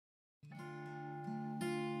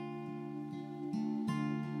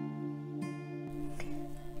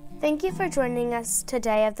Thank you for joining us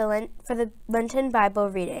today for the Lenten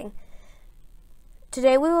Bible reading.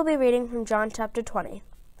 Today we will be reading from John chapter 20.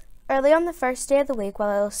 Early on the first day of the week,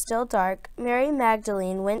 while it was still dark, Mary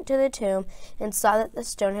Magdalene went to the tomb and saw that the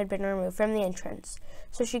stone had been removed from the entrance.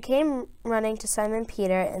 So she came running to Simon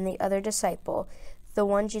Peter and the other disciple, the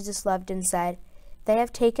one Jesus loved, and said, "They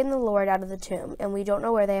have taken the Lord out of the tomb, and we don't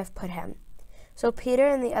know where they have put him." So Peter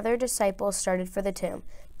and the other disciple started for the tomb.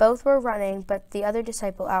 Both were running, but the other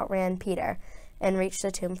disciple outran Peter and reached the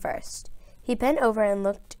tomb first. He bent over and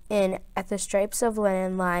looked in at the strips of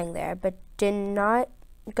linen lying there, but did not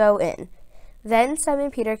go in. Then Simon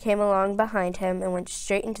Peter came along behind him and went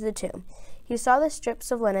straight into the tomb. He saw the strips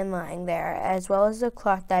of linen lying there, as well as the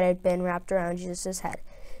cloth that had been wrapped around Jesus' head.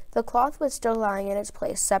 The cloth was still lying in its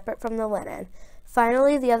place, separate from the linen.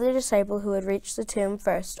 Finally, the other disciple who had reached the tomb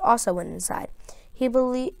first also went inside.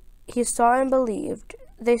 He saw and believed.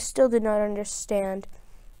 They still did not understand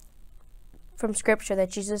from Scripture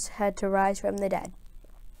that Jesus had to rise from the dead.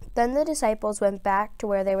 Then the disciples went back to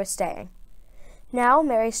where they were staying. Now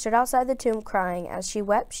Mary stood outside the tomb crying. As she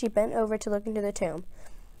wept, she bent over to look into the tomb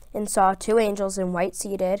and saw two angels in white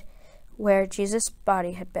seated where Jesus'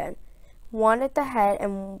 body had been, one at the head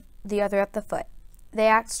and the other at the foot. They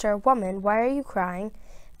asked her, "Woman, why are you crying?"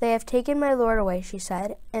 "They have taken my Lord away," she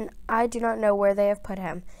said, "and I do not know where they have put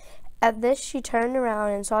him." At this she turned around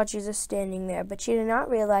and saw Jesus standing there, but she did not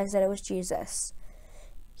realize that it was Jesus.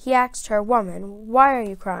 He asked her, "Woman, why are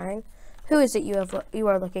you crying? Who is it you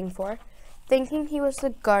are looking for?" Thinking he was the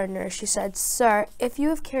gardener, she said, "Sir, if you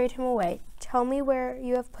have carried him away, tell me where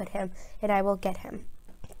you have put him, and I will get him."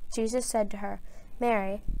 Jesus said to her,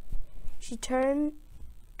 "Mary." She turned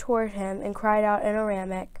toward him and cried out in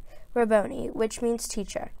Aramaic, "Rabboni," which means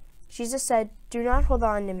teacher. Jesus said, "Do not hold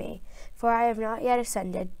on to me, for I have not yet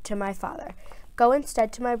ascended to my Father. Go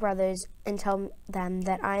instead to my brothers and tell them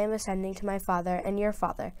that I am ascending to my Father and your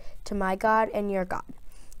Father, to my God and your God."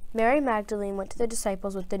 Mary Magdalene went to the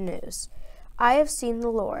disciples with the news, "I have seen the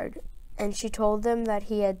Lord," and she told them that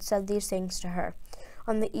he had said these things to her.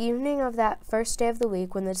 On the evening of that first day of the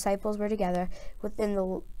week, when the disciples were together, within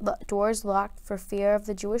the doors locked for fear of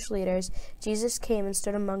the Jewish leaders, Jesus came and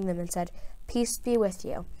stood among them and said, "Peace be with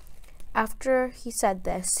you." After he said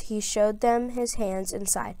this, he showed them his hands and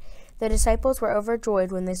side. The disciples were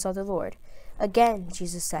overjoyed when they saw the Lord. Again,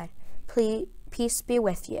 Jesus said, "Peace be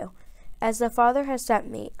with you. As the Father has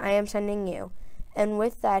sent me, I am sending you." And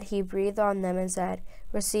with that he breathed on them and said,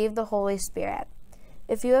 "Receive the Holy Spirit.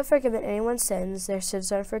 If you have forgiven anyone's sins, their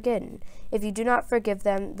sins are forgiven. If you do not forgive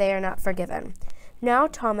them, they are not forgiven." Now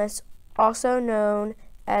Thomas, also known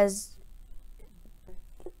as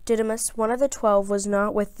Didymus, one of the 12, was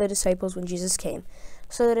not with the disciples when Jesus came.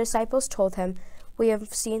 So the disciples told him, "We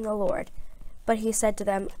have seen the Lord." But he said to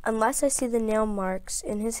them, "Unless I see the nail marks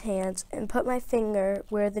in his hands, and put my finger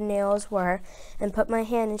where the nails were, and put my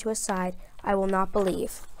hand into his side, I will not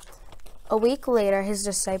believe." A week later, his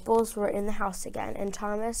disciples were in the house again, and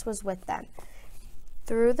Thomas was with them.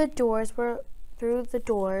 Through the doors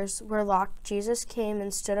were locked, Jesus came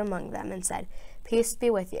and stood among them and said, "Peace be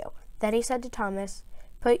with you." Then he said to Thomas,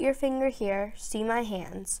 "Put your finger here, see my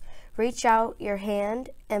hands. Reach out your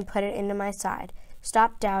hand and put it into my side.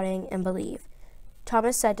 Stop doubting and believe."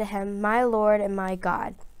 Thomas said to him, "My Lord and my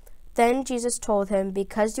God." Then Jesus told him,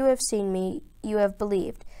 "Because you have seen me, you have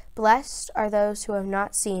believed. Blessed are those who have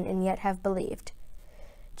not seen and yet have believed."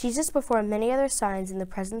 Jesus performed many other signs in the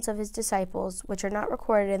presence of his disciples, which are not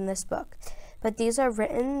recorded in this book. But these are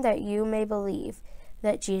written that you may believe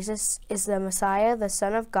that Jesus is the Messiah, the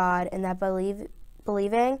Son of God, and that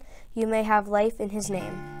believing you may have life in his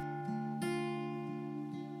name.